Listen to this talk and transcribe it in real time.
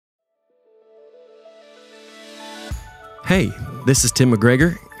Hey, this is Tim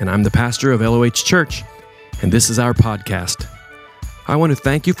McGregor, and I'm the pastor of LOH Church, and this is our podcast. I want to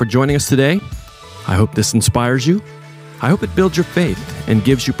thank you for joining us today. I hope this inspires you. I hope it builds your faith and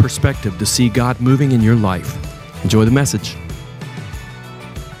gives you perspective to see God moving in your life. Enjoy the message.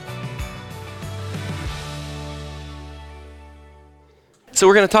 So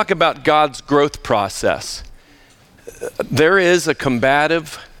we're going to talk about God's growth process. There is a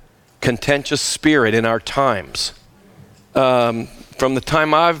combative, contentious spirit in our times. From the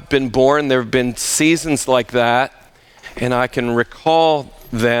time I've been born, there have been seasons like that, and I can recall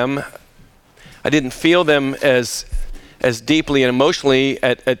them. I didn't feel them as deeply and emotionally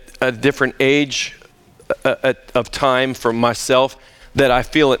at a different age of time for myself that I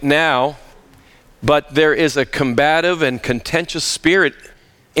feel it now, but there is a combative and contentious spirit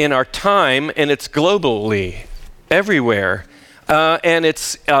in our time, and it's globally, everywhere. And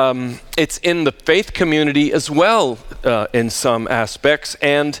it's in the faith community as well in some aspects,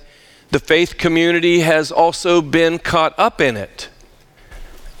 and the faith community has also been caught up in it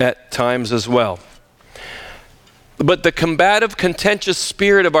at times as well. But the combative, contentious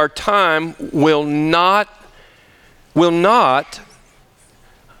spirit of our time will not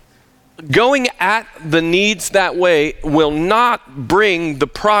going at the needs that way will not bring the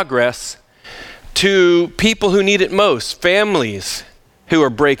progress to people who need it most, families who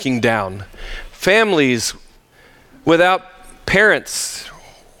are breaking down, families without parents,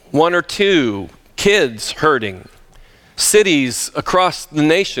 one or two, kids hurting, cities across the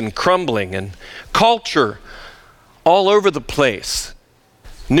nation crumbling, and culture all over the place,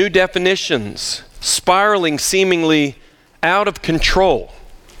 new definitions, spiraling seemingly out of control.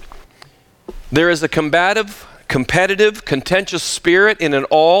 There is a combative, competitive, contentious spirit in it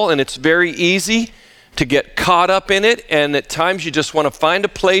all, and it's very easy to get caught up in it, and at times you just want to find a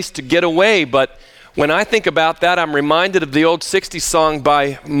place to get away. But when I think about that, I'm reminded of the old 60s song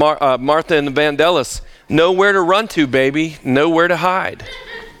by Martha and the Vandellas, "Nowhere to run to, baby, nowhere to hide."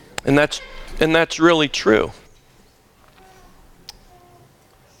 And that's really true.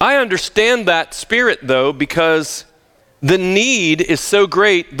 I understand that spirit, though, because the need is so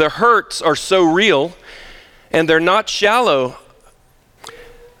great, the hurts are so real, and they're not shallow.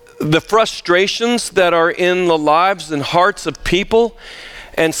 The frustrations that are in the lives and hearts of people,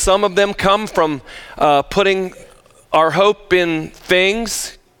 and some of them come from putting our hope in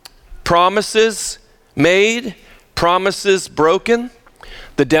things, promises made, promises broken,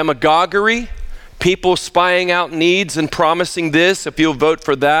 the demagoguery, people spying out needs and promising this, if you'll vote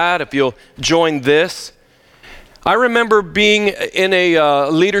for that, if you'll join this. I remember being in a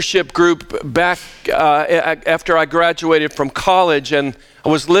leadership group back after I graduated from college, and I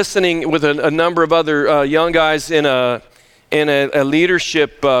was listening with a number of other young guys in a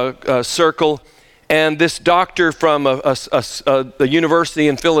leadership circle, and this doctor from a university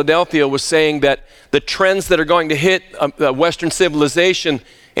in Philadelphia was saying that the trends that are going to hit Western civilization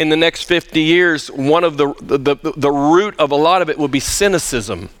in the next 50 years, one of the root of a lot of it will be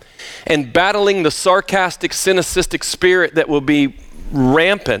cynicism. And battling the sarcastic, cynicistic spirit that will be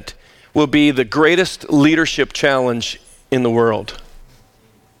rampant will be the greatest leadership challenge in the world.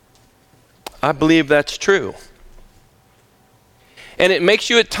 I believe that's true. And it makes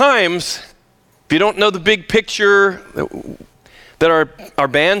you at times, if you don't know the big picture that our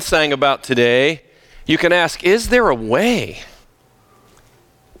band sang about today, you can ask, is there a way?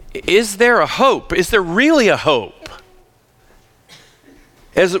 Is there a hope? Is there really a hope?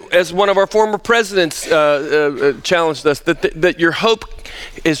 As one of our former presidents challenged us, that your hope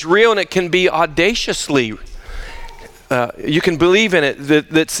is real and it can be audaciously, you can believe in it,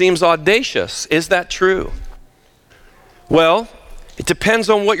 that seems audacious. Is that true? Well, it depends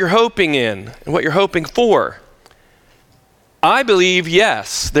on what you're hoping in and what you're hoping for. I believe,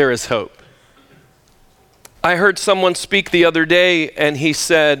 yes, there is hope. I heard someone speak the other day, and he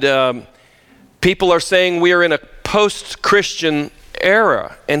said, people are saying we are in a post-Christian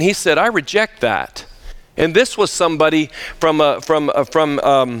era, and he said, I reject that. And this was somebody from a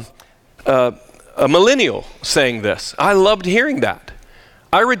millennial saying this. I loved hearing that.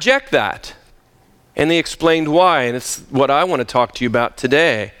 I reject that. And he explained why, and it's what I want to talk to you about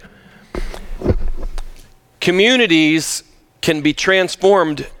today. Communities can be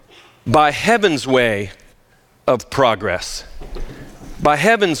transformed by heaven's way of progress. By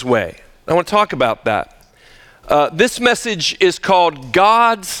heaven's way. I want to talk about that. This message is called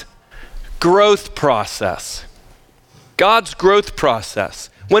God's growth process. God's growth process.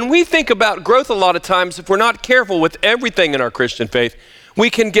 When we think about growth a lot of times, if we're not careful with everything in our Christian faith, we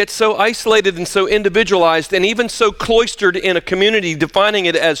can get so isolated and so individualized and even so cloistered in a community, defining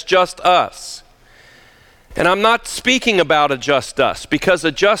it as just us. And I'm not speaking about a just us, because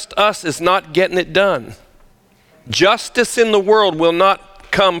a just us is not getting it done. Justice in the world will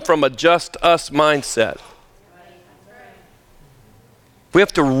not come from a just us mindset. We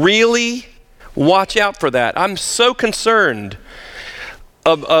have to really watch out for that. I'm so concerned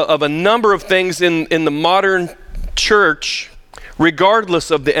of a number of things in the modern church, regardless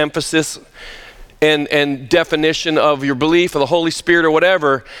of the emphasis and definition of your belief of the Holy Spirit or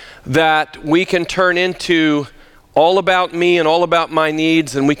whatever, that we can turn into all about me and all about my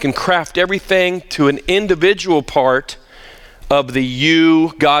needs, and we can craft everything to an individual part of the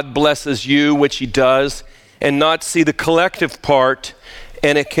you, God blesses you, which he does, and not see the collective part.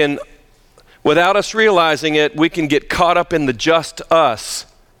 And it can, without us realizing it, we can get caught up in the just us,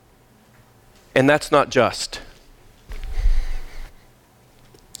 and that's not just.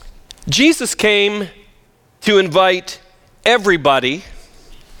 Jesus came to invite everybody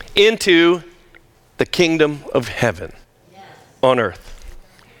into the kingdom of heaven on earth.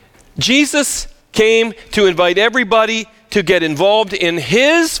 Jesus came to invite everybody to get involved in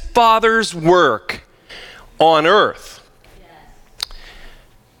his Father's work on earth.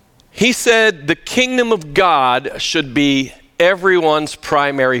 He said the kingdom of God should be everyone's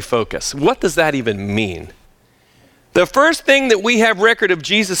primary focus. What does that even mean? The first thing that we have record of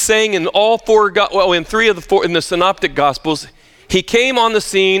Jesus saying in in three of the four, in the synoptic gospels, he came on the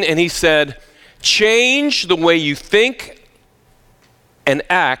scene and he said, change the way you think and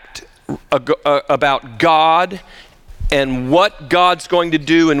act about God and what God's going to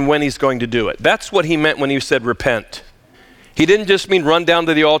do and when he's going to do it. That's what he meant when he said repent. He didn't just mean run down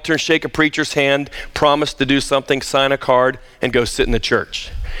to the altar and shake a preacher's hand, promise to do something, sign a card, and go sit in the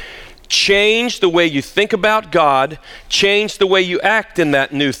church. Change the way you think about God, change the way you act in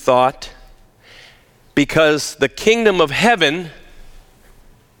that new thought, because the kingdom of heaven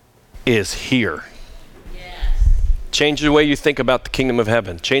is here. Yes. Change the way you think about the kingdom of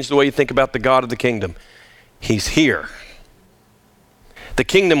heaven. Change the way you think about the God of the kingdom. He's here. The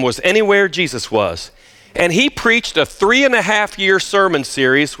kingdom was anywhere Jesus was. And he preached a 3.5-year sermon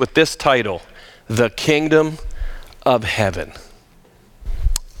series with this title, The Kingdom of Heaven.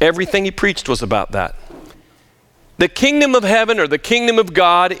 Everything he preached was about that. The kingdom of heaven, or the kingdom of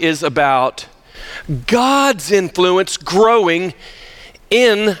God, is about God's influence growing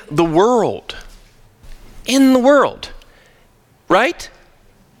in the world. In the world. Right?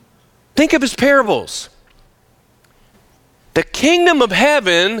 Think of his parables. The kingdom of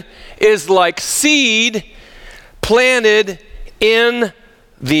heaven is like seed planted in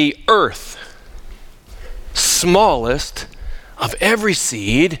the earth. Smallest of every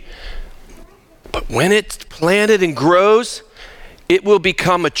seed, but when it's planted and grows, it will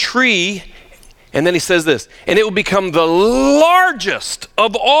become a tree. And then he says this, and it will become the largest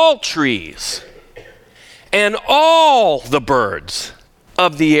of all trees, and all the birds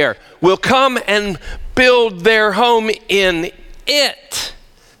of the air will come and build their home in it.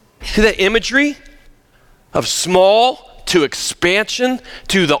 See that imagery of small to expansion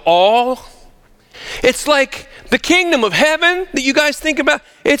to the all? It's like the kingdom of heaven that you guys think about.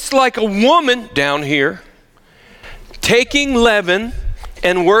 It's like a woman down here taking leaven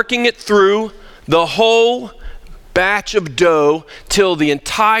and working it through the whole batch of dough till the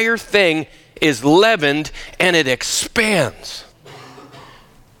entire thing is leavened and it expands.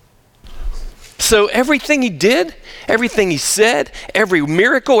 So everything he did, everything he said, every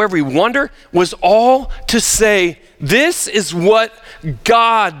miracle, every wonder was all to say, this is what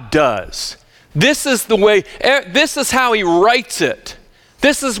God does. This is the way, this is how he writes it.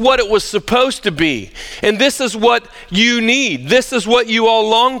 This is what it was supposed to be. And this is what you need. This is what you all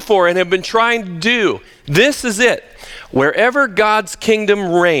long for and have been trying to do. This is it. Wherever God's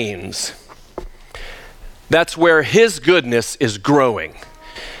kingdom reigns, that's where his goodness is growing.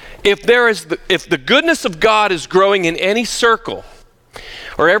 If the goodness of God is growing in any circle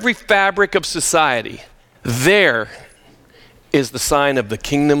or every fabric of society, there is the sign of the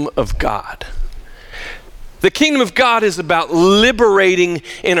kingdom of God. The kingdom of God is about liberating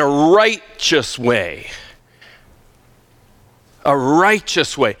in a righteous way. A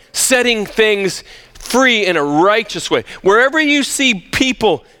righteous way. Setting things free in a righteous way. Wherever you see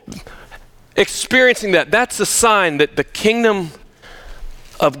people experiencing that, that's a sign that the kingdom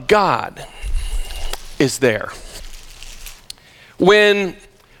of God is there. When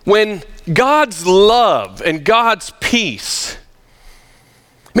God's love and God's peace,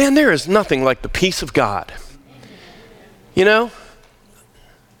 man, there is nothing like the peace of God. You know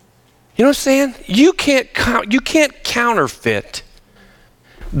what I'm saying? You can't counterfeit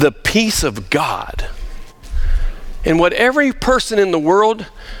the peace of God. And what every person in the world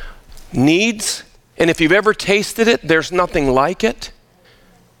needs And if you've ever tasted it, there's nothing like it.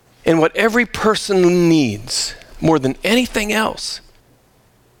 And what every person needs more than anything else,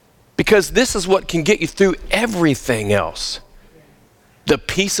 because this is what can get you through everything else, the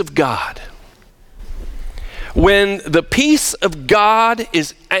peace of God. When the peace of God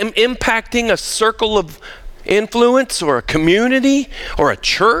is impacting a circle of influence or a community or a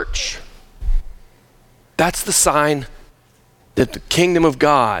church, that's the sign that the kingdom of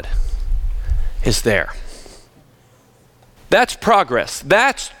God is there. That's progress.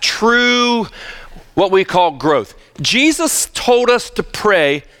 That's true, what we call growth. Jesus told us to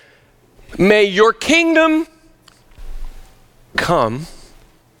pray, may your kingdom come.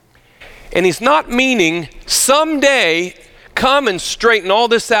 And he's not meaning someday come and straighten all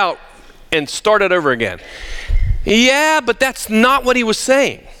this out and start it over again. Yeah, but that's not what he was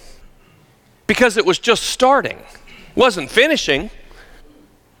saying. Because it was just starting, wasn't finishing.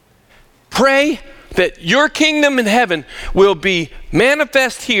 Pray that your kingdom in heaven will be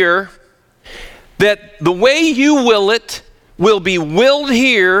manifest here, that the way you will it will be willed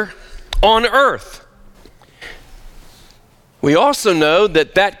here on earth. We also know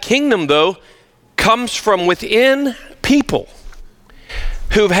that that kingdom, though, comes from within people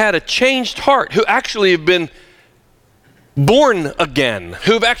who've had a changed heart, who actually have been born again,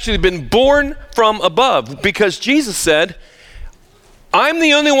 who've actually been born from above. Because Jesus said, I'm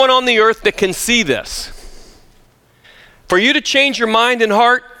the only one on the earth that can see this. For you to change your mind and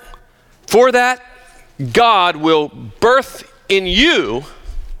heart, for that, God will birth in you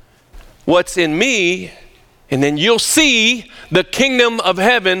what's in me, and then you'll see the kingdom of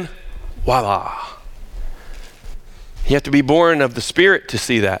heaven, voila. You have to be born of the Spirit to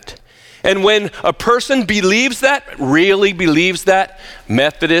see that. And when a person believes that, really believes that,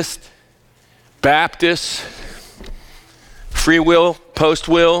 Methodist, Baptist, free will, post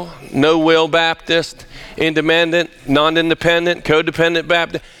will, no will Baptist, independent, non-independent, codependent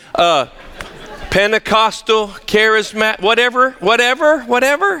Baptist, Pentecostal, charismatic,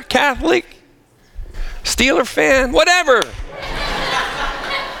 whatever, Catholic, Steeler fan, whatever.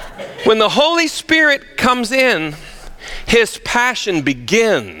 When the Holy Spirit comes in, his passion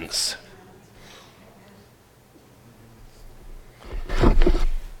begins.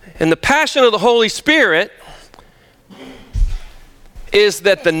 And the passion of the Holy Spirit is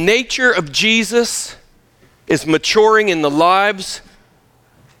that the nature of Jesus is maturing in the lives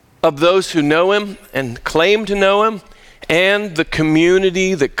of those who know him and claim to know him, and the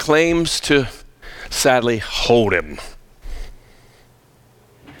community that claims to sadly hold him.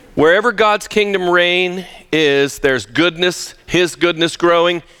 Wherever God's kingdom reign is, there's goodness, his goodness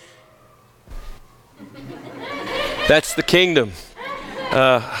growing. That's the kingdom.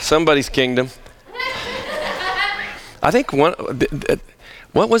 Somebody's kingdom. I think what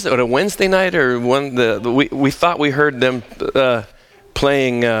was it, a Wednesday night or one? We thought we heard them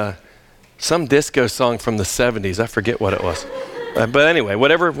playing some disco song from the 70s. I forget what it was. But anyway,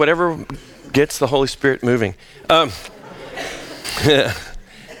 whatever gets the Holy Spirit moving.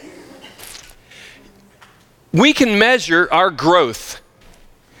 We can measure our growth.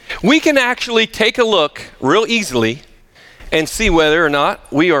 We can actually take a look real easily and see whether or not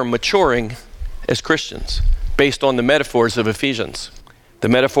we are maturing as Christians based on the metaphors of Ephesians. The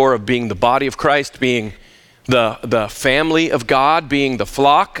metaphor of being the body of Christ, being the family of God, being the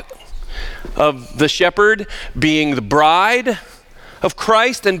flock of the shepherd, being the bride of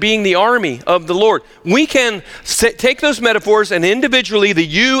Christ, and being the army of the Lord. We can take those metaphors and individually, the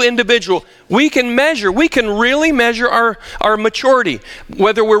you individual, we can really measure our maturity,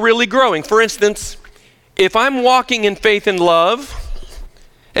 whether we're really growing. For instance, if I'm walking in faith and love,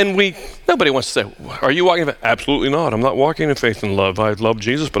 and nobody wants to say, are you walking in faith? Absolutely not. I'm not walking in faith and love. I love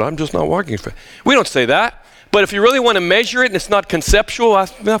Jesus, but I'm just not walking in faith. We don't say that. But if you really want to measure it and it's not conceptual, I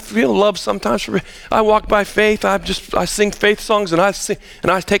feel love sometimes. I walk by faith. I sing faith songs and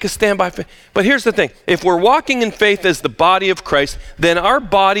I take a stand by faith. But here's the thing. If we're walking in faith as the body of Christ, then our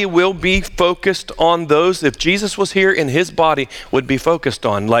body will be focused on those, if Jesus was here, in his body would be focused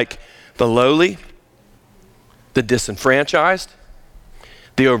on, like the lowly, the disenfranchised,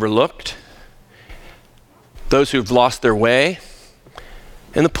 the overlooked, those who've lost their way,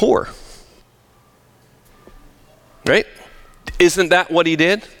 and the poor. Right? Isn't that what he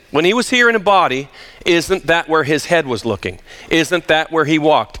did? When he was here in a body, isn't that where his head was looking? Isn't that where he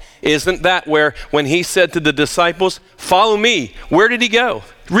walked? Isn't that where, when he said to the disciples, follow me, where did he go?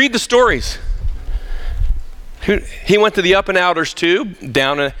 Read the stories. He went to the up and outers too,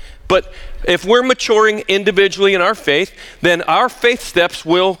 but if we're maturing individually in our faith, then our faith steps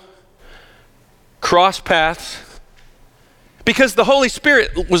will cross paths Because the Holy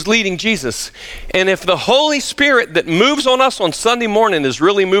Spirit was leading Jesus. And if the Holy Spirit that moves on us on Sunday morning is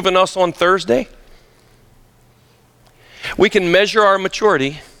really moving us on Thursday, we can measure our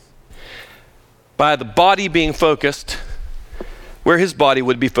maturity by the body being focused where his body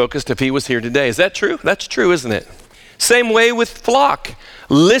would be focused if he was here today. Is that true? That's true, isn't it? Same way with flock.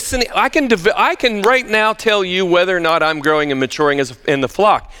 Listening, I can right now tell you whether or not I'm growing and maturing in the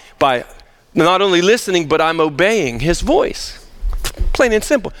flock by not only listening, but I'm obeying his voice. Plain and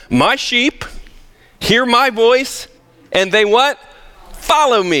simple. My sheep hear my voice, and they what?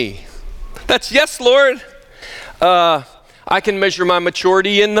 Follow me. That's yes, Lord. I can measure my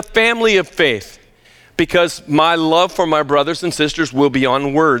maturity in the family of faith because my love for my brothers and sisters will be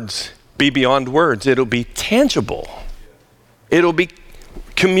beyond words. It'll be tangible. It'll be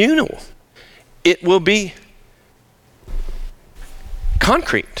communal. It will be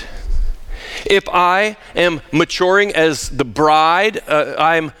concrete. If I am maturing as the bride,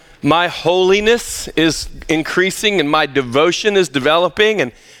 my holiness is increasing and my devotion is developing,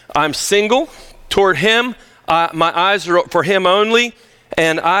 and I'm single toward him. My eyes are for him only,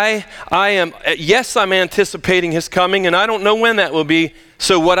 and I'm anticipating his coming, and I don't know when that will be.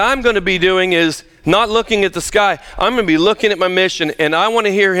 So what I'm going to be doing is not looking at the sky. I'm going to be looking at my mission, and I want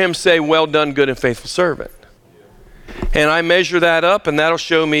to hear him say, "Well done, good and faithful servant." And I measure that up, and that'll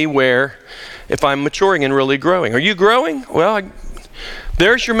show me if I'm maturing and really growing. Are you growing? Well,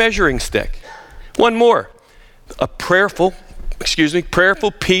 there's your measuring stick. One more. A prayerful,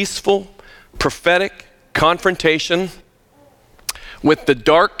 peaceful, prophetic confrontation with the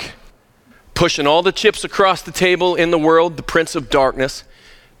dark, pushing all the chips across the table in the world, the prince of darkness,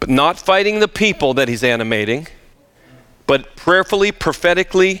 but not fighting the people that he's animating, but prayerfully,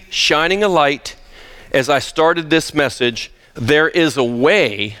 prophetically shining a light. As I started this message, there is a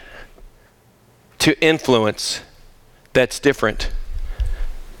way to influence that's different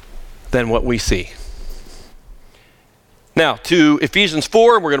than what we see. Now, to Ephesians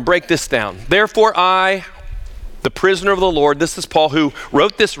 4, we're going to break this down. Therefore, I, the prisoner of the Lord, this is Paul who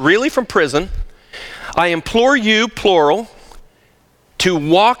wrote this really from prison. I implore you, plural, to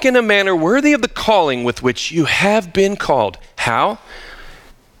walk in a manner worthy of the calling with which you have been called. How?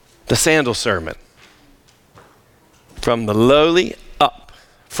 The sandal sermon. From the lowly up.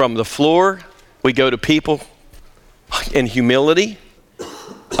 From the floor, we go to people in humility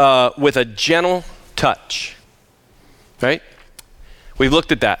with a gentle touch. Right? We've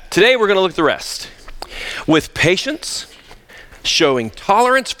looked at that. Today we're going to look at the rest. With patience, showing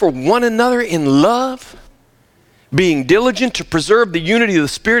tolerance for one another in love, being diligent to preserve the unity of the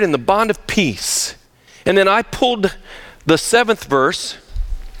Spirit in the bond of peace. And then I pulled the 7th verse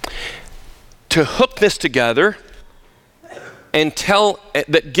to hook this together and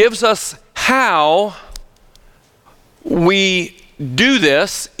that gives us how we do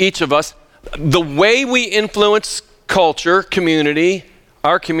this, each of us, the way we influence culture, community,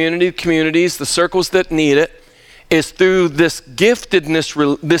 our community, communities, the circles that need it, is through this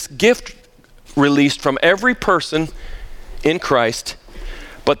giftedness, this gift released from every person in Christ.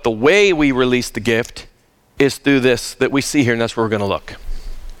 But the way we release the gift is through this that we see here, and that's where we're going to look.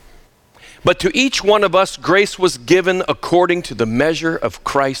 But to each one of us, grace was given according to the measure of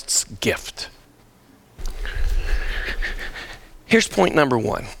Christ's gift. Here's point number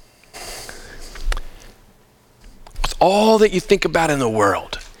 1. It's all that you think about in the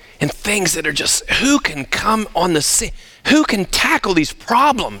world and things that are just, who can come on the scene? Who can tackle these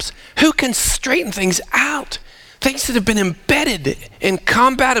problems? Who can straighten things out? Things that have been embedded in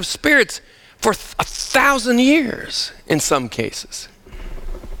combative spirits for 1,000 years in some cases.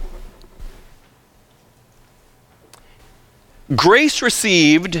 Grace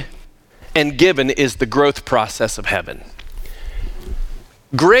received and given is the growth process of heaven.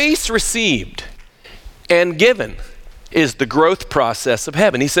 Grace received and given is the growth process of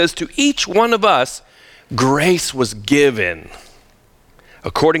heaven. He says to each one of us, grace was given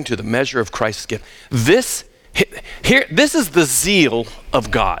according to the measure of Christ's gift. This is the zeal of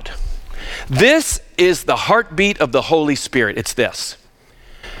God. This is the heartbeat of the Holy Spirit. It's this.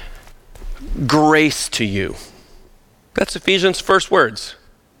 Grace to you. That's Ephesians' first words.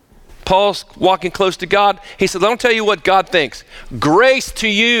 Paul's walking close to God. He says, I don't tell you what God thinks. Grace to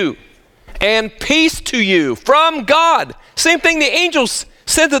you and peace to you from God. Same thing the angels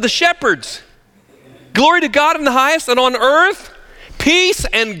said to the shepherds. Glory to God in the highest, and on earth, peace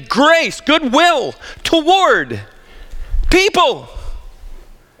and grace, goodwill toward people.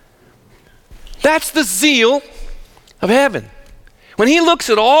 That's the zeal of heaven. When he looks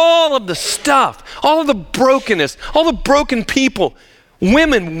at all of the stuff, all of the brokenness, all the broken people,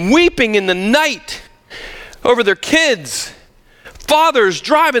 women weeping in the night over their kids father's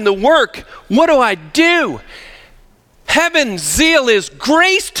driving the work. What do I do? Heaven's zeal is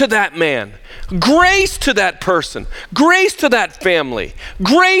grace to that man, grace to that person, grace to that family,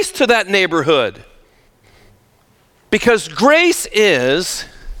 grace to that neighborhood. Because grace is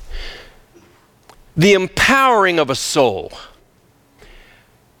the empowering of a soul,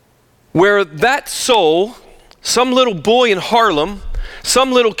 where that soul, some little boy in Harlem,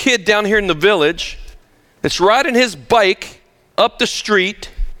 some little kid down here in the village that's riding his bike up the street,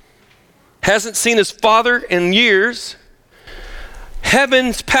 hasn't seen his father in years.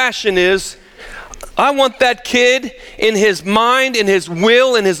 Heaven's passion is, I want that kid in his mind, in his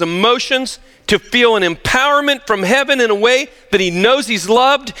will, in his emotions to feel an empowerment from heaven in a way that he knows he's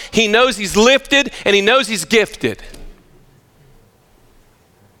loved, he knows he's lifted, and he knows he's gifted.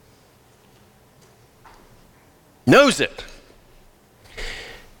 Knows it.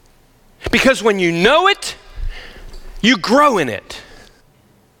 Because when you know it, you grow in it.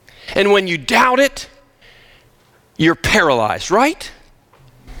 And when you doubt it, you're paralyzed, right?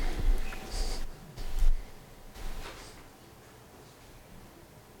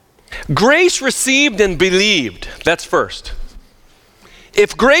 Grace received and believed. That's first.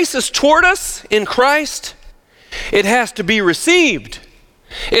 If grace is toward us in Christ, it has to be received.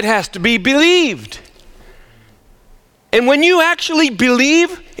 It has to be believed. And when you actually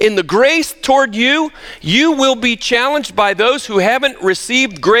believe in the grace toward you, you will be challenged by those who haven't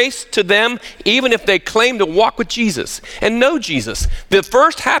received grace to them, even if they claim to walk with Jesus and know Jesus. The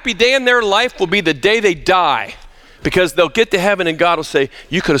first happy day in their life will be the day they die, because they'll get to heaven and God will say,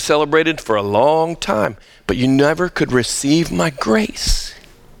 you could have celebrated for a long time, but you never could receive my grace.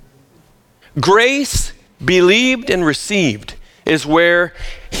 Grace, believed and received, is where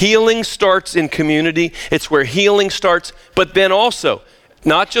healing starts in community. It's where healing starts, but then also,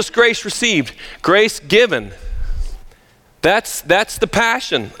 not just grace received, grace given. That's the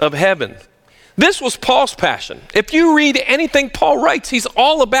passion of heaven. This was Paul's passion. If you read anything Paul writes, he's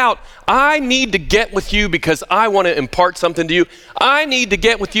all about, I need to get with you because I want to impart something to you. I need to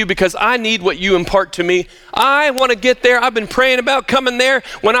get with you because I need what you impart to me. I want to get there. I've been praying about coming there.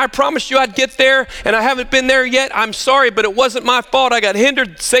 When I promised you I'd get there and I haven't been there yet, I'm sorry, but it wasn't my fault. I got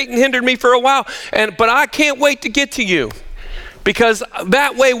hindered. Satan hindered me for a while, but I can't wait to get to you, because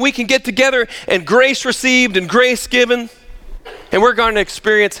that way we can get together and grace received and grace given, and we're going to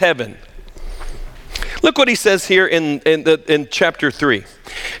experience heaven. Look what he says here in chapter 3.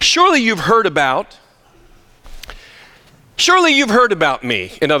 Surely you've heard about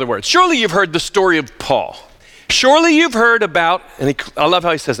me, in other words. Surely you've heard the story of Paul. Surely you've heard about, I love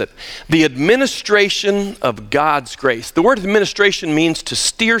how he says it, the administration of God's grace. The word administration means to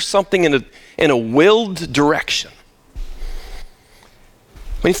steer something in a willed direction.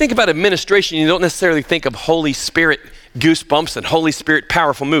 When you think about administration, you don't necessarily think of Holy Spirit goosebumps and Holy Spirit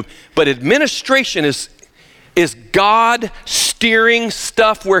powerful move. But administration is God steering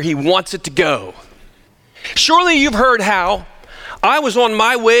stuff where he wants it to go. Surely you've heard how I was on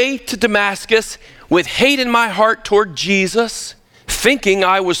my way to Damascus with hate in my heart toward Jesus, thinking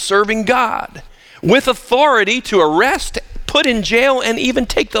I was serving God, with authority to arrest, put in jail, and even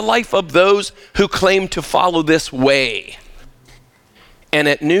take the life of those who claim to follow this way. And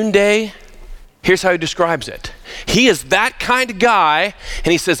at noonday, here's how he describes it. He is that kind of guy,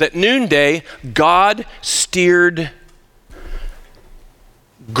 and he says at noonday, God steered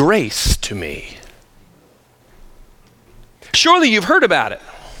grace to me. Surely you've heard about it.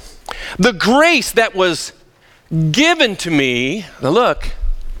 The grace that was given to me, now look,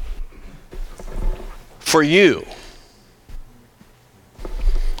 for you.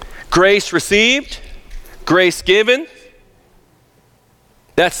 Grace received, grace given.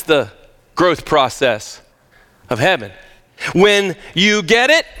 That's the growth process of heaven. When you get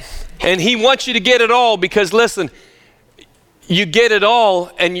it, and he wants you to get it all, because listen, you get it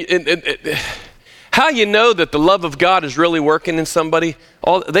all, and how you know that the love of God is really working in somebody?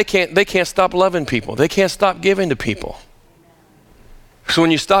 They can't stop loving people. They can't stop giving to people. So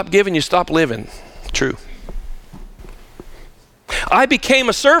when you stop giving, you stop living. True. I became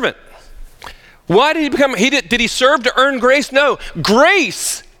a servant. Why did he become? Did he serve to earn grace? No.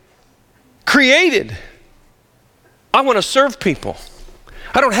 Grace created. I want to serve people.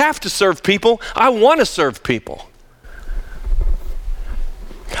 I don't have to serve people. I want to serve people.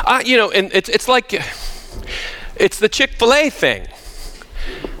 And it's like, it's the Chick-fil-A thing.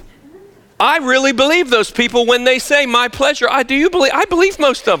 I really believe those people when they say my pleasure. I believe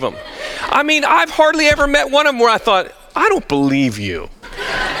most of them. I mean, I've hardly ever met one of them where I thought, I don't believe you.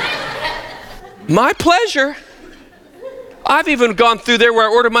 My pleasure. I've even gone through there where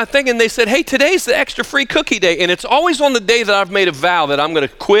I ordered my thing and they said, hey, today's the extra free cookie day. And it's always on the day that I've made a vow that I'm going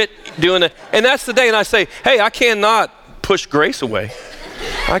to quit doing it. And that's the day. And I say, hey, I cannot push grace away.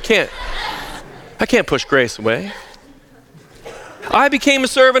 I can't push grace away. I became a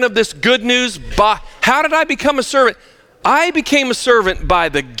servant of this good news. How did I become a servant? I became a servant by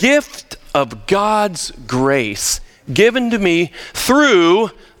the gift of God's grace given to me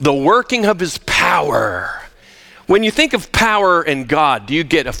through the working of his power. When you think of power and God, do you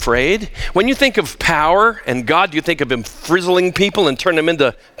get afraid? When you think of power and God, do you think of him frizzling people and turn them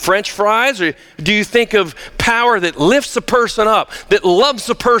into French fries? Or do you think of power that lifts a person up, that loves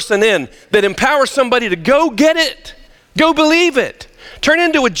a person in, that empowers somebody to go get it, go believe it, turn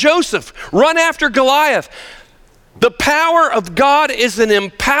into a Joseph, run after Goliath? The power of God is an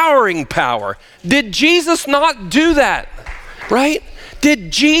empowering power. Did Jesus not do that? Right?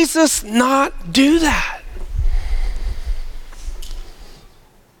 Did Jesus not do that?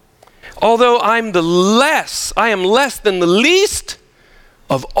 Although I am less than the least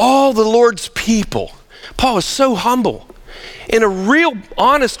of all the Lord's people. Paul is so humble in a real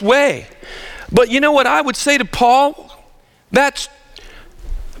honest way. But you know what I would say to Paul? That's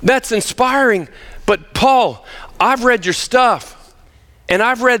inspiring. But Paul, I've read your stuff, and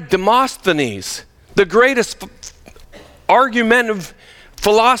I've read Demosthenes, the greatest argumentative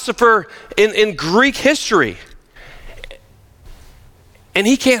philosopher in Greek history. And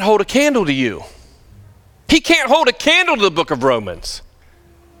he can't hold a candle to you. He can't hold a candle to the book of Romans.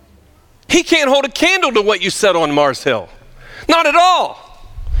 He can't hold a candle to what you said on Mars Hill. Not at all.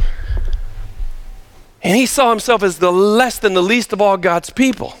 And he saw himself as the less than the least of all God's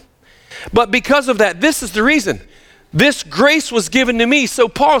people. But because of that, this is the reason. This grace was given to me. So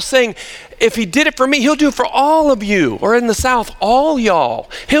Paul's saying, if he did it for me, he'll do it for all of you. Or in the South, all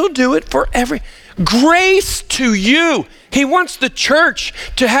y'all. He'll do it for grace to you. He wants the church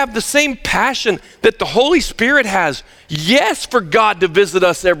to have the same passion that the Holy Spirit has. Yes, for God to visit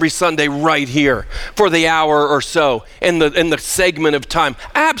us every Sunday right here for the hour or so in the segment of time.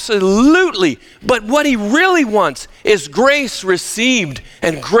 Absolutely. But what he really wants is grace received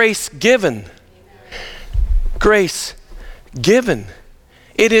and grace given. Grace given.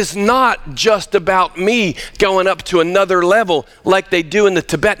 It is not just about me going up to another level like they do in the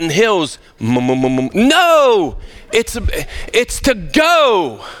Tibetan hills. No, it's to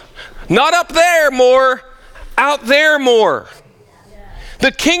go. Not up there more, out there more.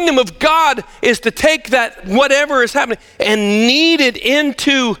 The kingdom of God is to take that, whatever is happening, and knead it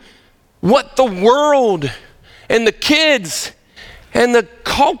into what the world and the kids and the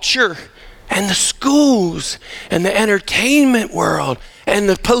culture and the schools and the entertainment world and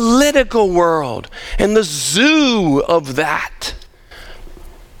the political world and the zoo of that.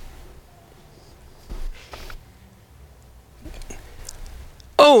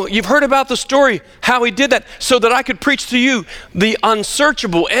 Oh, you've heard about the story, how he did that, so that I could preach to you the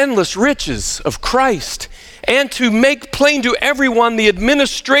unsearchable, endless riches of Christ, and to make plain to everyone the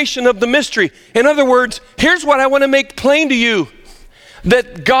administration of the mystery. In other words, here's what I want to make plain to you.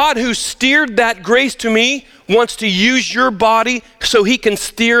 That God who steered that grace to me wants to use your body so he can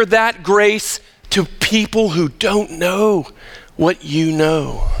steer that grace to people who don't know what you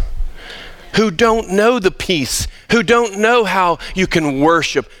know, who don't know the peace, who don't know how you can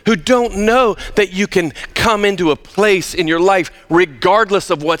worship, who don't know that you can come into a place in your life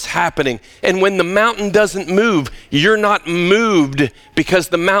regardless of what's happening. And when the mountain doesn't move, you're not moved because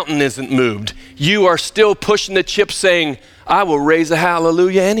the mountain isn't moved. You are still pushing the chip saying, I will raise a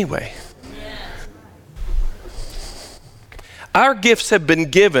hallelujah anyway. Yes. Our gifts have been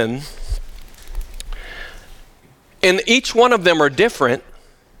given, and each one of them are different,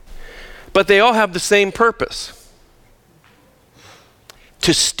 but they all have the same purpose.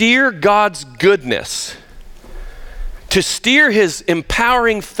 To steer God's goodness, to steer his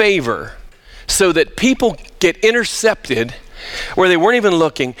empowering favor so that people get intercepted where they weren't even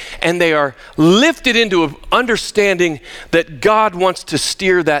looking, and they are lifted into an understanding that God wants to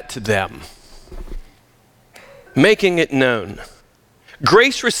steer that to them, making it known.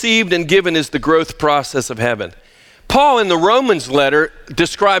 Grace received and given is the growth process of heaven. Paul in the Romans letter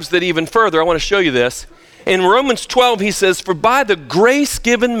describes that even further. I want to show you this. In Romans 12, he says, for by the grace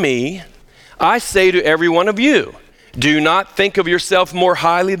given me, I say to every one of you, do not think of yourself more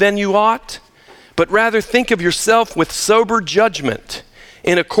highly than you ought, but rather think of yourself with sober judgment,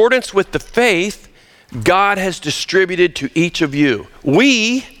 in accordance with the faith God has distributed to each of you.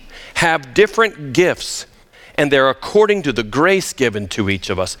 We have different gifts, and they're according to the grace given to each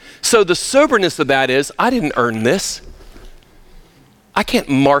of us. So the soberness of that is, I didn't earn this. I can't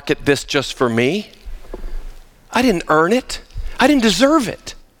market this just for me. I didn't earn it. I didn't deserve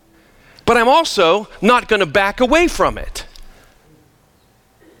it. But I'm also not going to back away from it.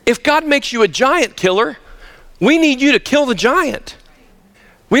 If God makes you a giant killer, we need you to kill the giant.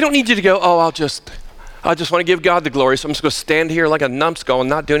 We don't need you to go, oh, I just want to give God the glory, so I'm just going to stand here like a numbskull and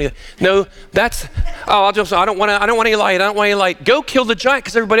not do anything. No, I don't want any light. I don't want any light. Go kill the giant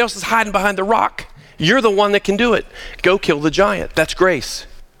because everybody else is hiding behind the rock. You're the one that can do it. Go kill the giant. That's grace.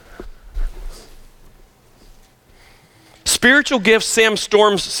 Spiritual gifts, Sam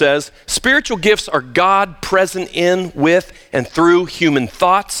Storms says, spiritual gifts are God present in, with, and through human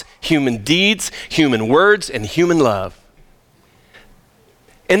thoughts, human deeds, human words, and human love.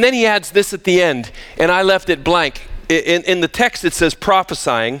 And then he adds this at the end, and I left it blank. In the text it says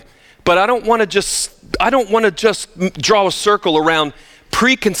prophesying, but I don't want to just draw a circle around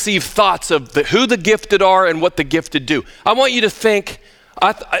preconceived thoughts of who the gifted are and what the gifted do. I want you to think,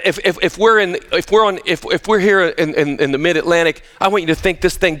 if we're here in the Mid-Atlantic, I want you to think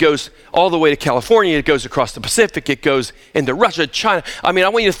this thing goes all the way to California. It goes across the Pacific. It goes into Russia, China. I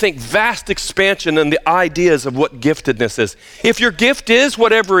want you to think vast expansion and the ideas of what giftedness is. If your gift is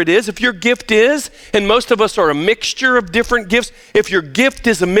whatever it is, if your gift is, and most of us are a mixture of different gifts, if your gift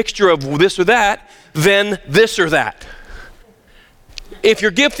is a mixture of this or that, then this or that. If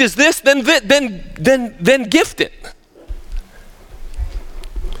your gift is this, then gift it.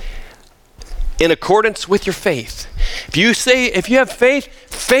 In accordance with your faith. If you have faith,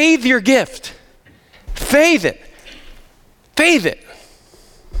 faith your gift. Faith it. Faith it.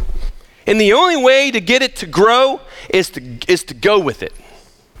 And the only way to get it to grow is to go with it.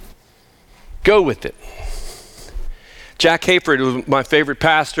 Go with it. Jack Hayford was my favorite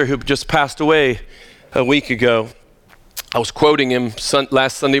pastor who just passed away a week ago. I was quoting him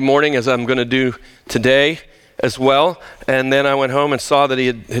last Sunday morning, as I'm going to do today as well, and then I went home and saw that he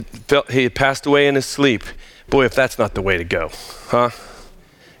had passed away in his sleep. Boy, if that's not the way to go, huh?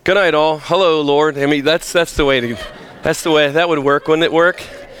 Good night, all. Hello, Lord. That's the way that would work, wouldn't it work?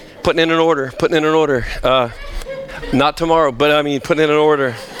 Putting in an order. Not tomorrow, but putting in an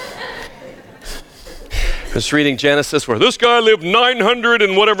order. I was reading Genesis where this guy lived 900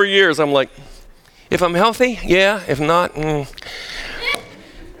 and whatever years. I'm like, if I'm healthy, yeah. If not,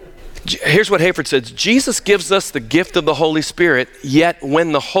 Here's what Hayford says. Jesus gives us the gift of the Holy Spirit, yet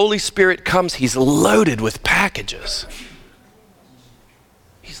when the Holy Spirit comes, he's loaded with packages.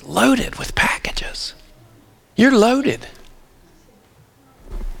 He's loaded with packages. You're loaded.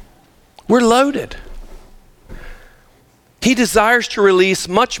 We're loaded. He desires to release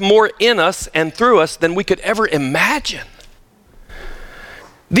much more in us and through us than we could ever imagine.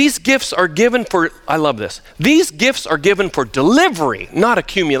 These gifts are given for, I love this, these gifts are given for delivery, not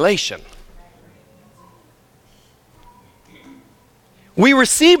accumulation. We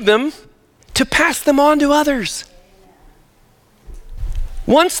receive them to pass them on to others.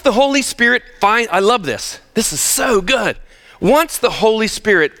 Once the Holy Spirit I love this. This is so good. Once the Holy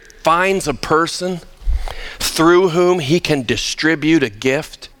Spirit finds a person through whom he can distribute a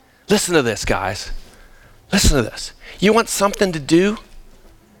gift, listen to this, guys. Listen to this. You want something to do?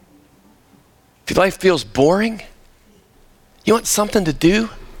 If your life feels boring, you want something to do?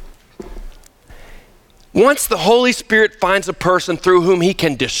 Once the Holy Spirit finds a person through whom he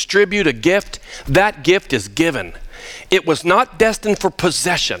can distribute a gift, that gift is given. It was not destined for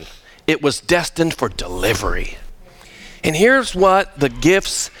possession. It was destined for delivery. And here's what the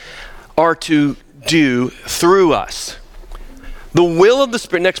gifts are to do through us. The will of the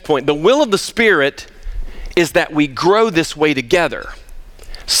Spirit, next point, the will of the Spirit is that we grow this way together.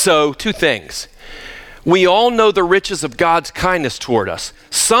 So, two things. We all know the riches of God's kindness toward us.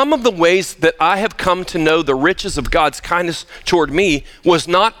 Some of the ways that I have come to know the riches of God's kindness toward me was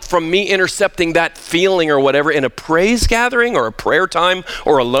not from me intercepting that feeling or whatever in a praise gathering or a prayer time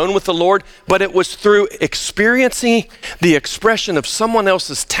or alone with the Lord, but it was through experiencing the expression of someone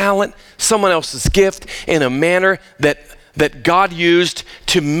else's talent, someone else's gift in a manner that God used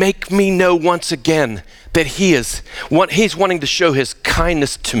to make me know once again that He's wanting to show His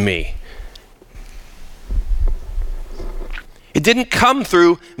kindness to me. It didn't come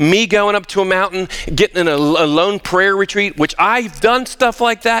through me going up to a mountain, getting in a lone prayer retreat, which I've done stuff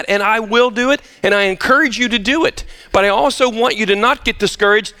like that, and I will do it, and I encourage you to do it. But I also want you to not get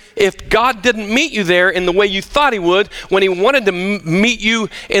discouraged if God didn't meet you there in the way you thought He would, when He wanted to meet you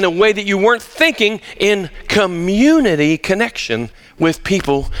in a way that you weren't thinking, in community connection with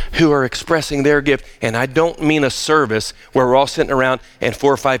people who are expressing their gift. And I don't mean a service where we're all sitting around and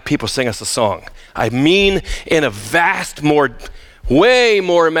 4 or 5 people sing us a song. I mean in a vast, way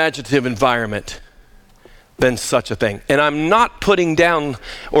more imaginative environment than such a thing. And I'm not putting down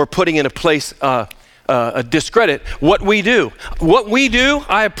or putting in a place a discredit what we do. What we do,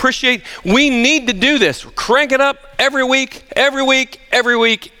 I appreciate. We need to do this. Crank it up every week, every week, every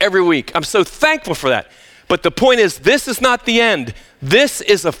week, every week. I'm so thankful for that. But the point is, this is not the end. This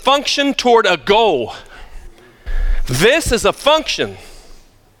is a function toward a goal. This is a function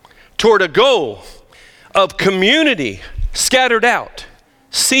toward a goal of community scattered out,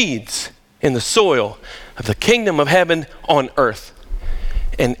 seeds in the soil of the kingdom of heaven on earth.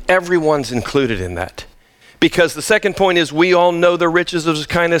 And everyone's included in that. Because the second point is, we all know the riches of his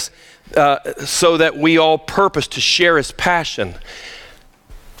kindness, so that we all purpose to share his passion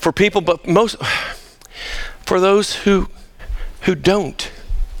for people, but most for those who don't.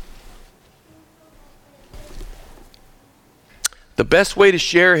 The best way to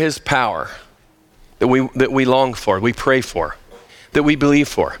share his power that we long for, we pray for, that we believe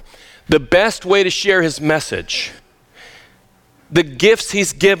for, the best way to share his message, the gifts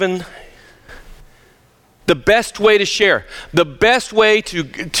he's given, the best way to share, the best way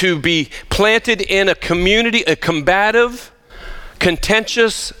to be planted in a community, a combative,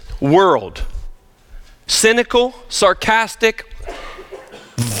 contentious world, cynical, sarcastic,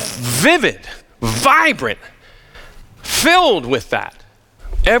 vivid, vibrant, filled with that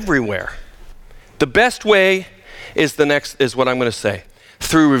everywhere. The best way is what I'm going to say,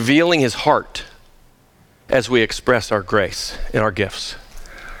 through revealing his heart as we express our grace and our gifts.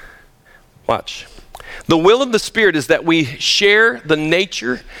 Watch. The will of the Spirit is that we share the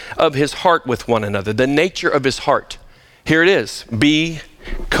nature of his heart with one another, the nature of his heart. Here it is. Be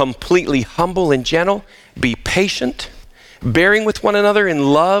completely humble and gentle. Be patient, bearing with one another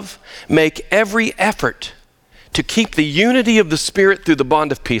in love. Make every effort to keep the unity of the Spirit through the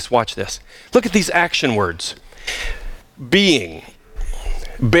bond of peace. Watch this. Look at these action words. Being,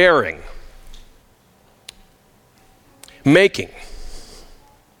 bearing, making,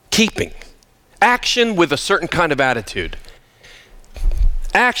 keeping. Action with a certain kind of attitude.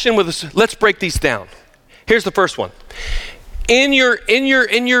 Action with let's break these down. Here's the first one. In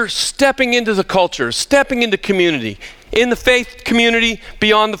your stepping into the culture, stepping into community, in the faith community,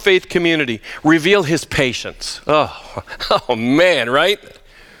 beyond the faith community, reveal his patience. Oh man, right?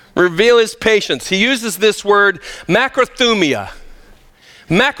 Reveal his patience. He uses this word, macrothumia.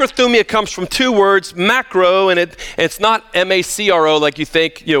 Macrothumia comes from two words, macro, and it's not M-A-C-R-O like you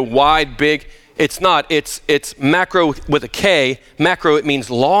think, wide, big. It's not. It's macro with a K. Macro, it means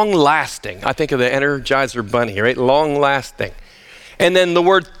long-lasting. I think of the Energizer Bunny, right? Long-lasting. And then the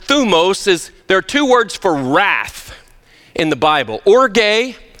word thumos there are two words for wrath in the Bible, orge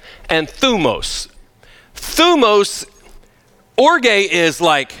and thumos. Orge is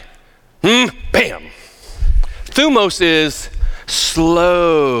like, bam. Thumos is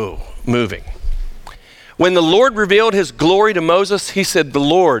slow moving. When the Lord revealed his glory to Moses, he said, the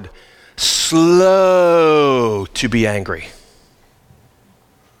Lord, slow to be angry.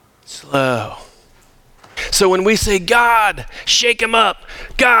 Slow. So when we say, God, shake him up,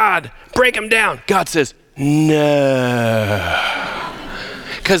 God, break him down, God says, no,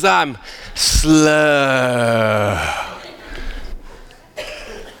 because I'm slow.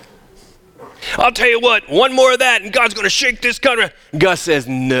 I'll tell you what, one more of that and God's going to shake this country. God says,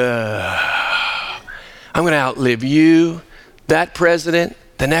 no, I'm going to outlive you, that president,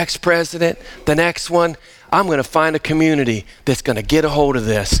 the next one. I'm going to find a community that's going to get a hold of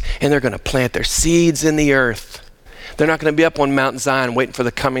this, and they're going to plant their seeds in the earth. They're not going to be up on Mount Zion waiting for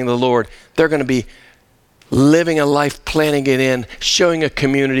the coming of the Lord. They're going to be living a life, planting it in, showing a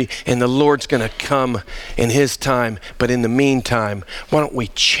community, and the Lord's going to come in his time. But in the meantime, why don't we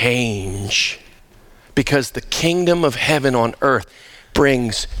change? Because the kingdom of heaven on earth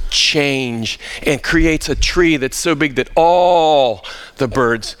brings change and creates a tree that's so big that all the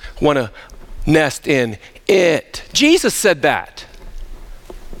birds want to nest in it. Jesus said that.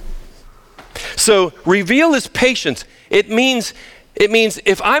 So reveal his patience. It means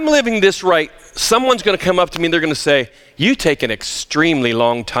if I'm living this right, someone's going to come up to me and they're going to say, you take an extremely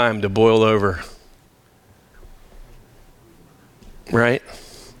long time to boil over. Right?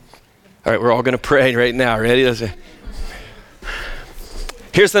 All right, we're all going to pray right now. Ready?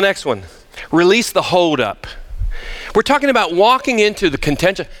 Here's the next one. Release the hold-up. We're talking about walking into the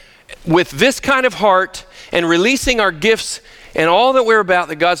contention with this kind of heart and releasing our gifts and all that we're about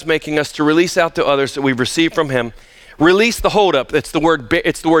that God's making us to release out to others that we've received from him. Release the hold-up. It's the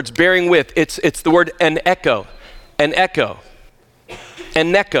words bearing with. It's the word an echo.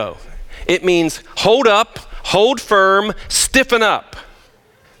 It means hold up, hold firm, stiffen up.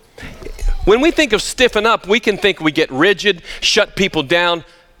 When we think of stiffen up, we can think we get rigid, shut people down,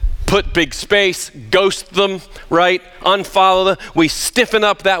 put big space, ghost them, right? Unfollow them. We stiffen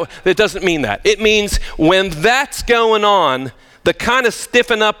up that way. It doesn't mean that. It means when that's going on, the kind of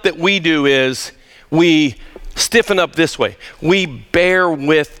stiffen up that we do is we stiffen up this way. We bear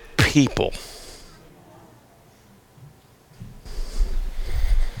with people.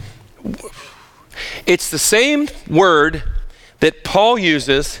 It's the same word that Paul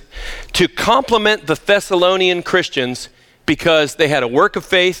uses to compliment the Thessalonian Christians because they had a work of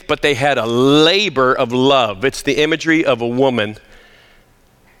faith, but they had a labor of love. It's the imagery of a woman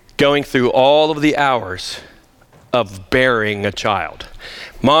going through all of the hours of bearing a child.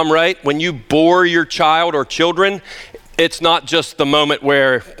 Mom, right? When you bore your child or children, it's not just the moment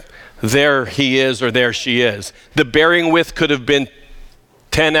where there he is or there she is. The bearing with could have been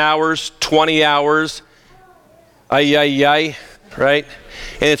 10 hours, 20 hours, right?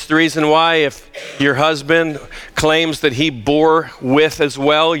 And it's the reason why if your husband claims that he bore with as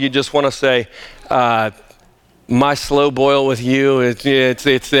well, you just want to say, my slow boil with you,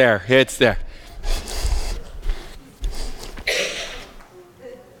 it's there, it's there.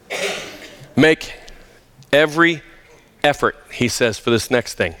 Make every effort, he says, for this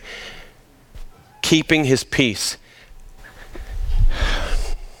next thing. Keeping his peace.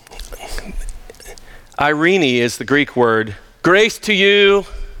 Irene is the Greek word. Grace to you,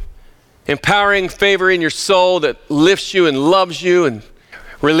 empowering favor in your soul that lifts you and loves you and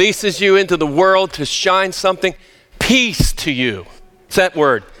releases you into the world to shine something. Peace to you. It's that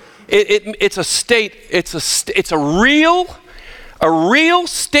word. It's a state. It's a real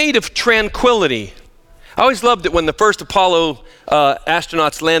state of tranquility. I always loved it when the first Apollo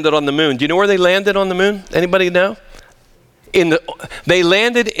astronauts landed on the moon. Do you know where they landed on the moon? Anybody know? They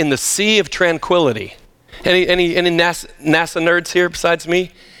landed in the Sea of Tranquility. Any NASA nerds here besides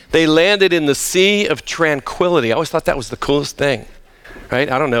me? They landed in the Sea of Tranquility. I always thought that was the coolest thing,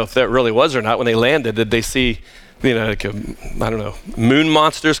 right? I don't know if that really was or not. When they landed, did they see, moon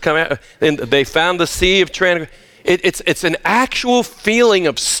monsters come out? And they found the Sea of Tranquility. It's an actual feeling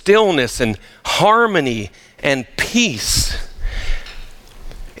of stillness and harmony and peace.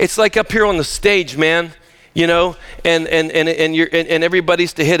 It's like up here on the stage, man. You know, and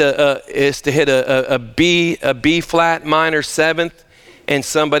everybody's to hit a B flat minor seventh, and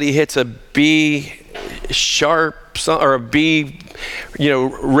somebody hits a B sharp or a B,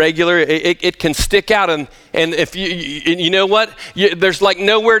 regular. It can stick out, and if you know what, there's like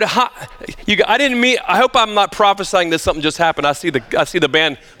nowhere to hide. I hope I'm not prophesying that something just happened. I see the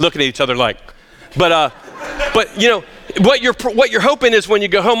band looking at each other like, but what you're hoping is when you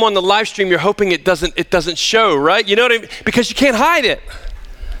go home on the live stream, you're hoping it doesn't show, right? You know what I mean? Because you can't hide it.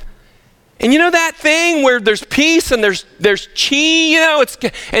 And you know that thing where there's peace and there's chi,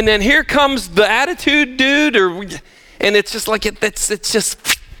 and then here comes the attitude dude, and it's just like it's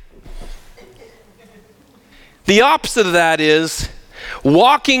just the opposite of that is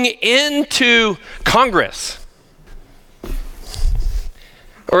walking into Congress.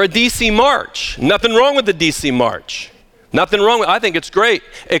 Or a DC march. Nothing wrong with the DC march. Nothing wrong with it. I think it's great.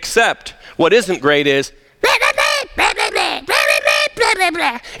 Except what isn't great is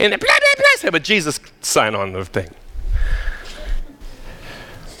and have a Jesus sign on the thing.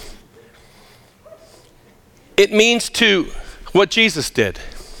 It means what Jesus did.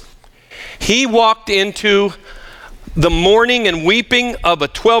 He walked into the mourning and weeping of a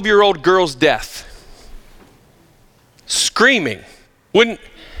 12-year-old girl's death. Screaming.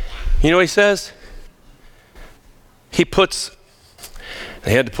 You know what he says?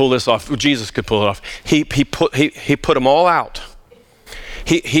 They had to pull this off. Jesus could pull it off. He put them all out.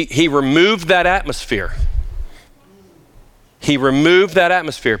 He removed that atmosphere. He removed that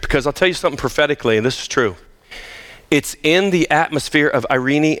atmosphere because I'll tell you something prophetically, and this is true. It's in the atmosphere of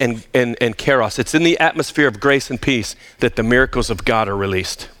Irene and Kairos. It's in the atmosphere of grace and peace that the miracles of God are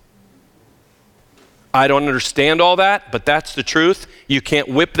released. I don't understand all that, but that's the truth. You can't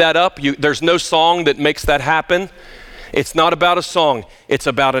whip that up. There's no song that makes that happen. It's not about a song. It's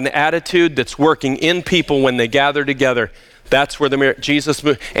about an attitude that's working in people when they gather together. That's where Jesus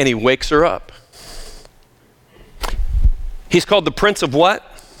moved, and he wakes her up. He's called the Prince of what?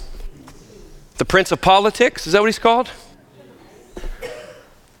 The Prince of Politics? Is that what he's called?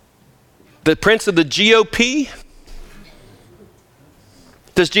 The Prince of the GOP?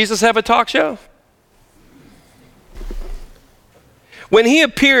 Does Jesus have a talk show? When he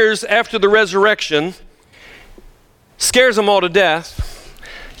appears after the resurrection, scares them all to death,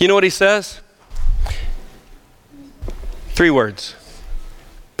 you know what he says? 3 words.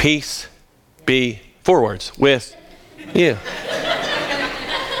 Peace be, 4 words, with you.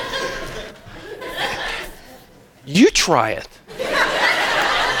 You try it.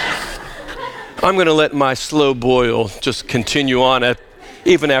 I'm going to let my slow boil just continue on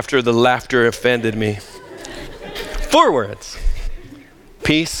even after the laughter offended me. 4 words.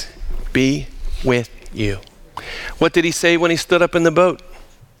 Peace be with you. What did he say when he stood up in the boat?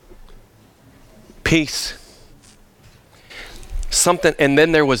 Peace. Something, and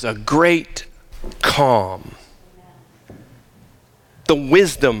then there was a great calm. The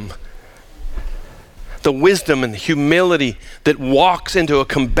wisdom and humility that walks into a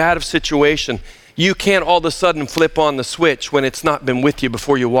combative situation. You can't all of a sudden flip on the switch when it's not been with you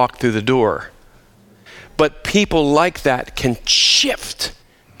before you walk through the door. But people like that can shift,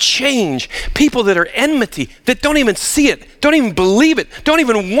 change. People that are enmity, that don't even see it, don't even believe it, don't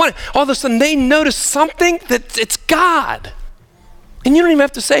even want it. All of a sudden they notice something that it's God. And you don't even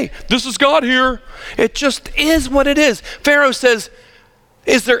have to say, this is God here. It just is what it is. Pharaoh says,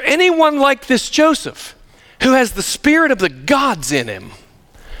 is there anyone like this Joseph who has the spirit of the gods in him?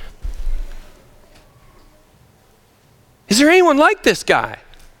 Is there anyone like this guy?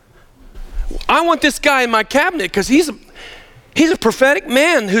 I want this guy in my cabinet because he's a prophetic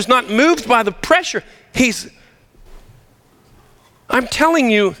man who's not moved by the pressure. I'm telling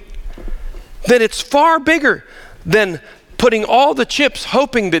you that it's far bigger than putting all the chips,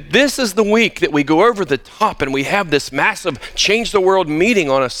 hoping that this is the week that we go over the top and we have this massive change the world meeting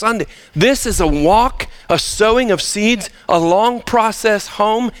on a Sunday. This is a walk, a sowing of seeds, a long process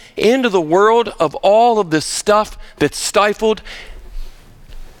home into the world of all of this stuff that's stifled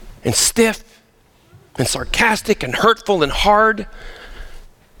and stiff and sarcastic and hurtful and hard,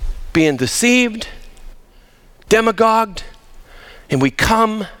 being deceived, demagogued, and we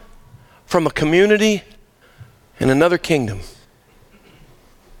come from a community in another kingdom.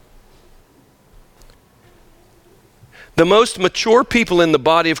 The most mature people in the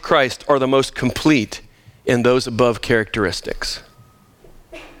body of Christ are the most complete in those above characteristics.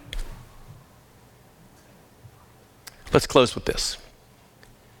 Let's close with this.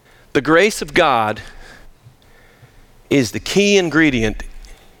 The grace of God is the key ingredient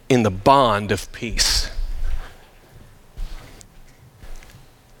in the bond of peace.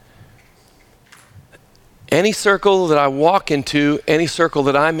 Any circle that I walk into, any circle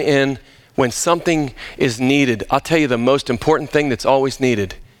that I'm in, when something is needed, I'll tell you the most important thing that's always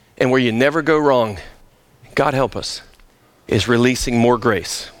needed, and where you never go wrong, God help us, is releasing more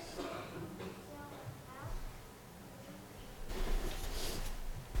grace.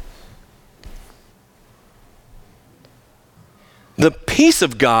 The peace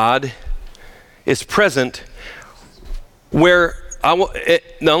of God is present where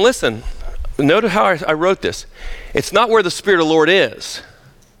now listen, notice how I wrote this. It's not where the Spirit of the Lord is.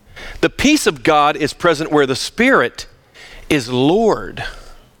 The peace of God is present where the Spirit is Lord.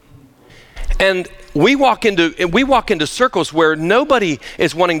 And we walk into circles where nobody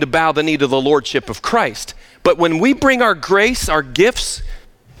is wanting to bow the knee to the Lordship of Christ. But when we bring our grace, our gifts,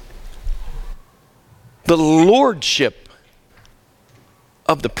 the Lordship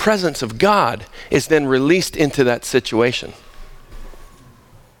of the presence of God is then released into that situation.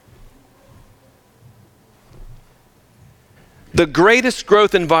 The greatest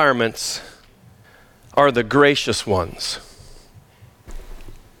growth environments are the gracious ones.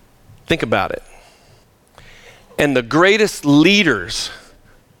 Think about it. And the greatest leaders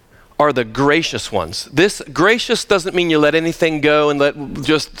are the gracious ones. This gracious doesn't mean you let anything go and let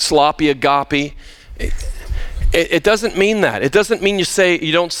just sloppy agape. It doesn't mean that. It doesn't mean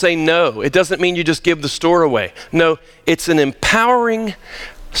you don't say no. It doesn't mean you just give the store away. No, it's an empowering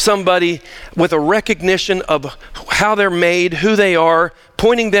somebody with a recognition of how they're made, who they are,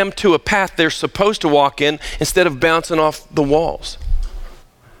 pointing them to a path they're supposed to walk in instead of bouncing off the walls.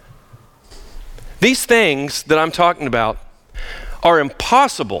 These things that I'm talking about are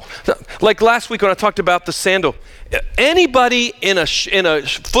impossible. Like last week when I talked about the sandal, anybody in a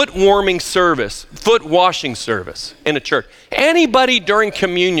foot washing service in a church, anybody during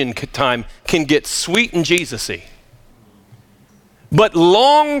communion time can get sweet and Jesus-y. But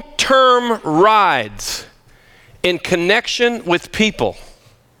long-term rides in connection with people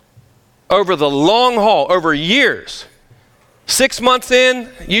over the long haul, over years, 6 months in,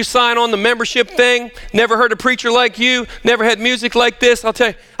 you sign on the membership thing, never heard a preacher like you, never had music like this. I'll tell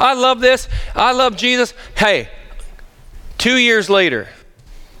you, I love this. I love Jesus. Hey, 2 years later,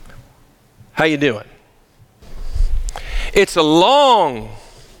 how you doing? It's a long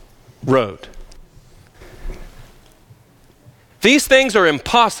road. These things are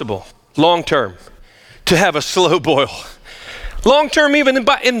impossible long term to have a slow boil. Long term, even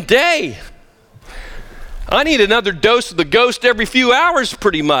in day. I need another dose of the ghost every few hours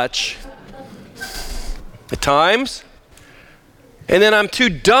pretty much. At times. And then I'm too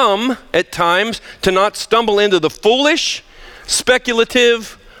dumb at times to not stumble into the foolish,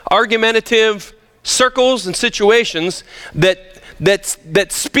 speculative, argumentative circles and situations that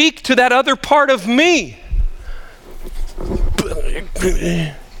speak to that other part of me.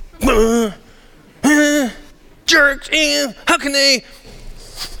 Jerks, how can they?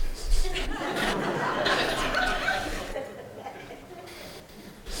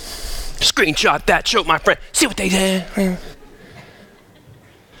 Screenshot that, show my friend, see what they did.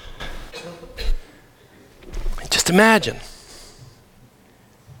 Just imagine.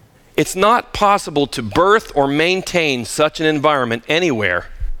 It's not possible to birth or maintain such an environment anywhere,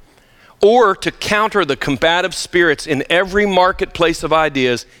 or to counter the combative spirits in every marketplace of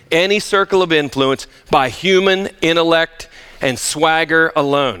ideas, any circle of influence, by human intellect and swagger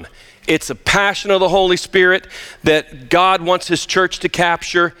alone. It's a passion of the Holy Spirit that God wants His church to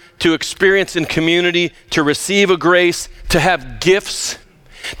capture, to experience in community, to receive a grace, to have gifts.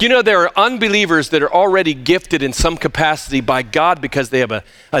 Do you know there are unbelievers that are already gifted in some capacity by God because they have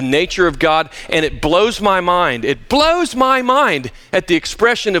a nature of God, and it blows my mind. It blows my mind at the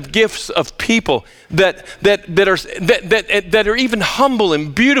expression of gifts of people that are even humble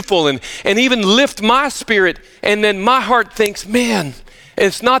and beautiful and even lift my spirit, and then my heart thinks, man,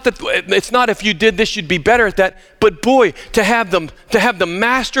 it's not if you did this you'd be better at that, but boy, to have the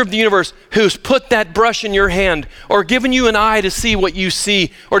master of the universe who's put that brush in your hand or given you an eye to see what you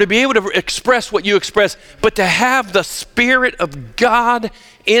see or to be able to express what you express, but to have the Spirit of God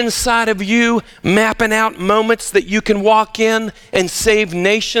inside of you, mapping out moments that you can walk in and save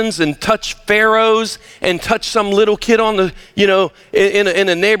nations and touch pharaohs and touch some little kid on the, in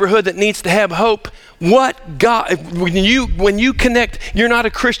a neighborhood that needs to have hope. What God, when you connect, you're not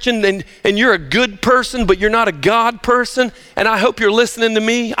a Christian and you're a good person, but you're not a God person. And I hope you're listening to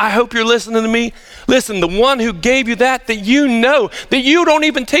me. I hope you're listening to me. Listen, the one who gave you that you know, that you don't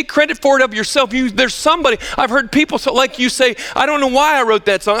even take credit for it of yourself. There's somebody, I've heard people like you say, I don't know why I wrote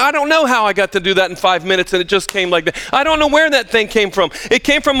that song. I don't know how I got to do that in 5 minutes and it just came like that. I don't know where that thing came from. It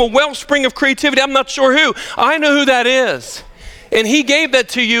came from a wellspring of creativity. I'm not sure who. I know who that is. And He gave that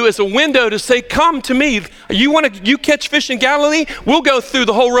to you as a window to say, come to me. You catch fish in Galilee? We'll go through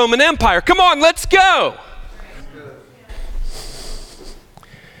the whole Roman Empire. Come on, let's go.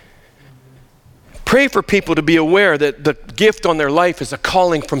 Pray for people to be aware that the gift on their life is a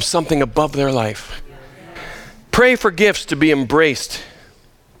calling from something above their life. Pray for gifts to be embraced.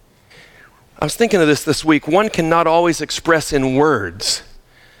 I was thinking of this week. One cannot always express in words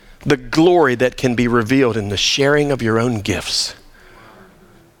the glory that can be revealed in the sharing of your own gifts.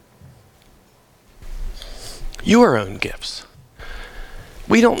 Your own gifts.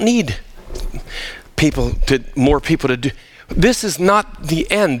 We don't need more people to do. This is not the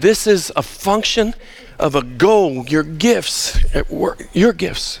end. This is a function of a goal. Your gifts, your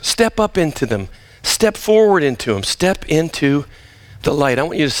gifts. Step up into them. Step forward into them. Step into the light. I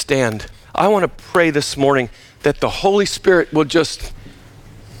want you to stand. I want to pray this morning that the Holy Spirit will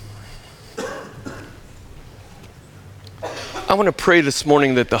I want to pray this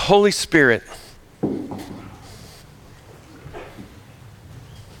morning that the Holy Spirit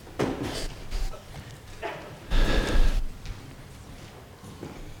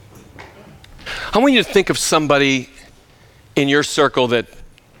I want you to think of somebody in your circle that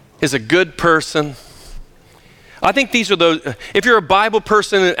is a good person. I think these are those, if you're a Bible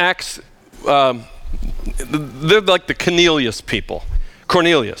person in Acts, they're like the Cornelius people.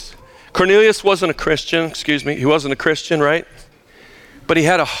 Cornelius wasn't a Christian, he wasn't a Christian, right? But he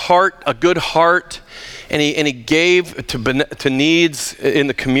had a good heart, and he gave to needs in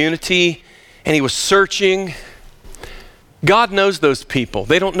the community, and he was searching. God knows those people.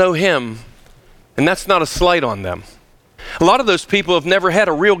 They don't know Him. And that's not a slight on them. A lot of those people have never had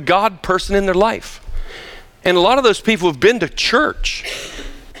a real God person in their life. And a lot of those people have been to church.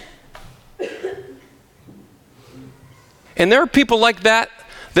 And there are people like that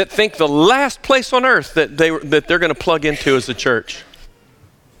think the last place on earth that they're going to plug into is the church.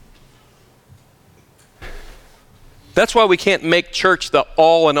 That's why we can't make church the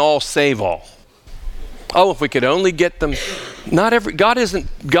all and all save all. Oh, if we could only get them. God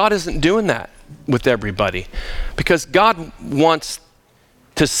isn't doing that with everybody, because God wants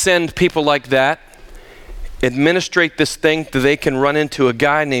to send people like that, administrate this thing that they can run into a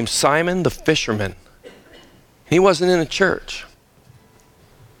guy named Simon the fisherman. He wasn't in a church,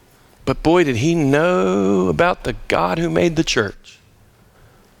 but boy, did he know about the God who made the church.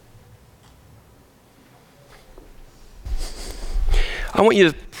 I want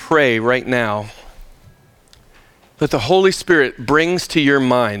you to pray right now that the Holy Spirit brings to your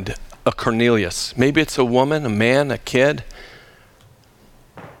mind a Cornelius. Maybe it's a woman, a man, a kid,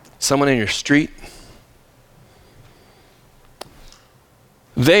 someone in your street.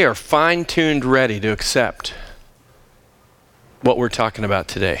 They are fine-tuned ready to accept what we're talking about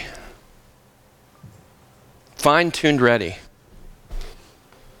today. Fine-tuned ready.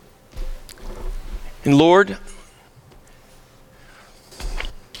 And Lord,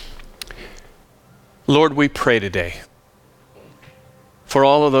 we pray today for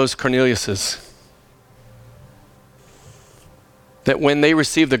all of those Corneliuses, that when they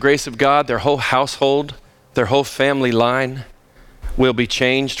receive the grace of God, their whole household, their whole family line will be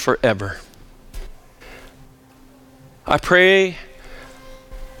changed forever. I pray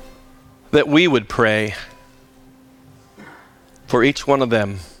that we would pray for each one of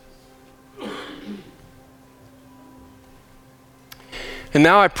them. And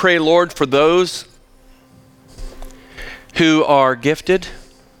now I pray, Lord, for those who are gifted,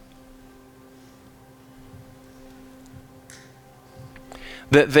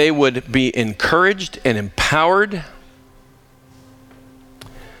 that they would be encouraged and empowered,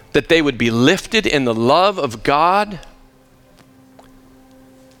 that they would be lifted in the love of God,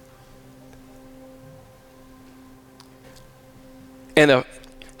 and a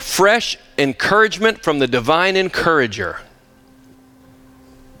fresh encouragement from the divine encourager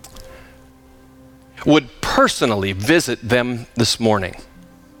would personally visit them this morning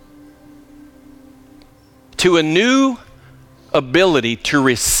to a new ability to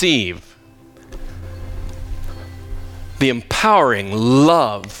receive the empowering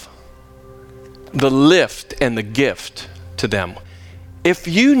love, the lift, and the gift to them. If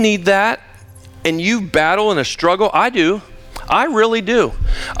you need that and you battle in a struggle, I do. I really do.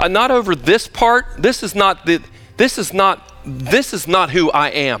 Not over this part. This is not who I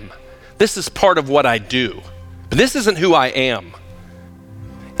am. This is part of what I do. But this isn't who I am.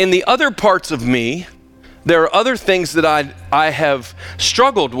 In the other parts of me, there are other things that I have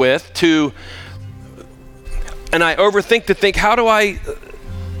struggled with and I overthink to think, how do I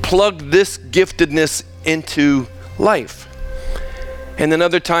plug this giftedness into life? And then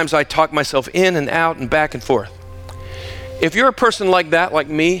other times I talk myself in and out and back and forth. If you're a person like that, like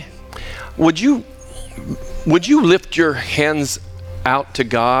me, would you lift your hands out to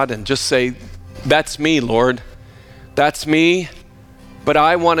God and just say, that's me, Lord. That's me, but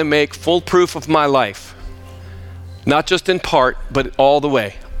I want to make full proof of my life. Not just in part, but all the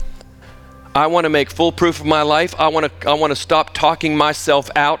way. I want to make full proof of my life. I want to stop talking myself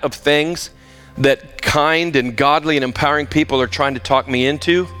out of things that kind and godly and empowering people are trying to talk me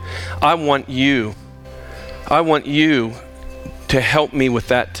into. I want you to help me with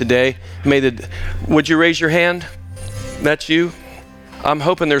that today. Would you raise your hand? That's you? I'm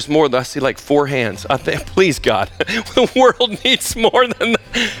hoping there's more. I see like 4 hands. I think, please God, the world needs more than that.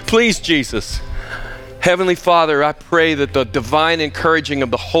 Please, Jesus. Heavenly Father, I pray that the divine encouraging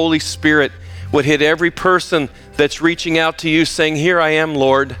of the Holy Spirit would hit every person that's reaching out to you saying, here I am,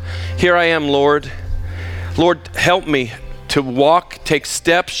 Lord. Here I am, Lord. Lord, help me to walk, take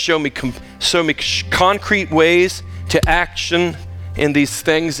steps, show me concrete ways to action in these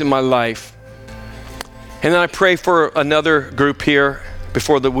things in my life. And then I pray for another group here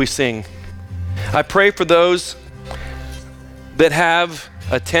before we sing. I pray for those that have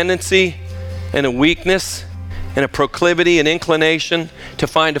a tendency and a weakness and a proclivity and inclination to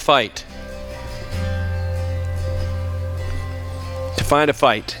find a fight. To find a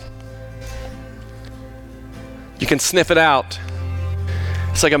fight. You can sniff it out.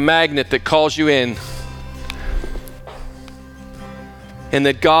 It's like a magnet that calls you in. And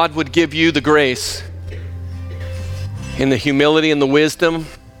that God would give you the grace and the humility and the wisdom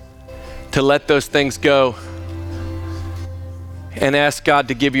to let those things go and ask God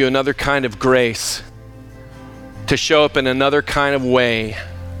to give you another kind of grace to show up in another kind of way.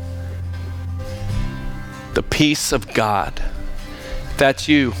 The peace of God. That's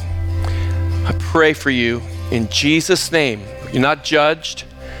you. I pray for you in Jesus' name. You're not judged.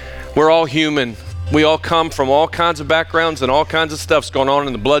 We're all human. We all come from all kinds of backgrounds and all kinds of stuff's going on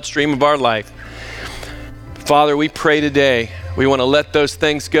in the bloodstream of our life. Father, we pray today. We want to let those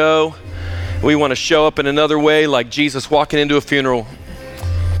things go. We want to show up in another way like Jesus walking into a funeral.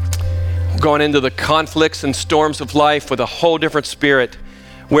 Going into the conflicts and storms of life with a whole different spirit,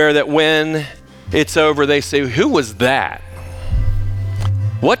 where that when it's over, they say, who was that?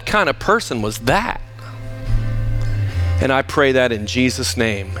 What kind of person was that? And I pray that in Jesus'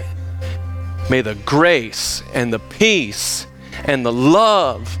 name. May the grace and the peace and the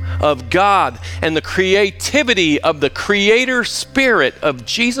love of God and the creativity of the Creator Spirit of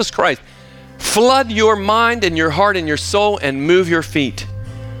Jesus Christ flood your mind and your heart and your soul and move your feet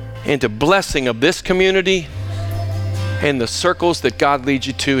into blessing of this community and the circles that God leads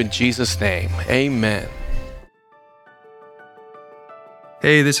you to in Jesus' name. Amen.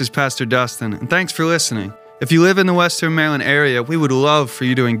 Hey, this is Pastor Dustin, and thanks for listening. If you live in the Western Maryland area, we would love for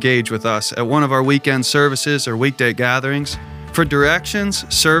you to engage with us at one of our weekend services or weekday gatherings. For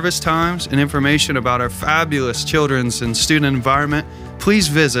directions, service times, and information about our fabulous children's and student environment, please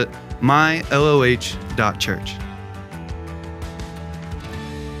visit myloh.church.